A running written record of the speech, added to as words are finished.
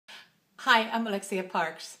Hi, I'm Alexia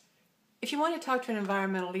Parks. If you want to talk to an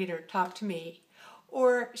environmental leader, talk to me,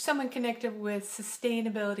 or someone connected with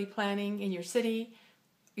sustainability planning in your city,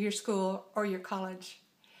 your school, or your college.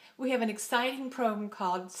 We have an exciting program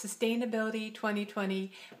called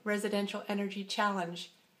Sustainability-2020 Residential Energy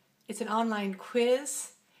Challenge. It's an online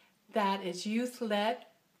quiz that is youth-led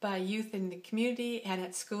by youth in the community and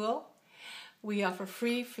at school. We offer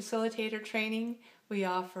free facilitator training. We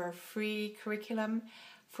offer free curriculum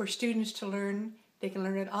for students to learn. They can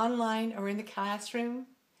learn it online or in the classroom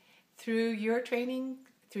through your training,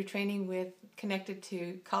 through training connected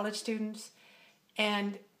to college students,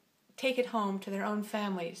 and take it home to their own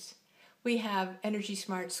families. We have energy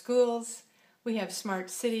smart schools. We have smart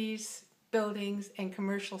cities, buildings, and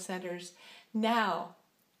commercial centers now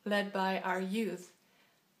led by our youth.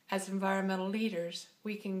 As environmental leaders,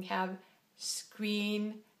 we can have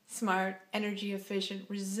green, smart, energy efficient,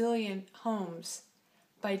 resilient homes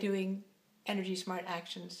by doing energy smart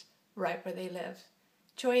actions right where they live.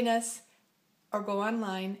 Join us or go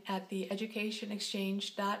online at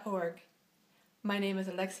theeducationexchange.org. My name is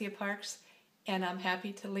Alexia Parks, and I'm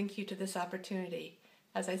happy to link you to this opportunity.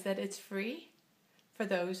 As I said, it's free for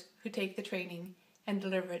those who take the training and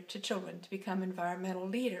deliver it to children to become environmental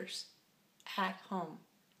leaders at home.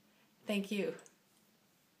 Thank you.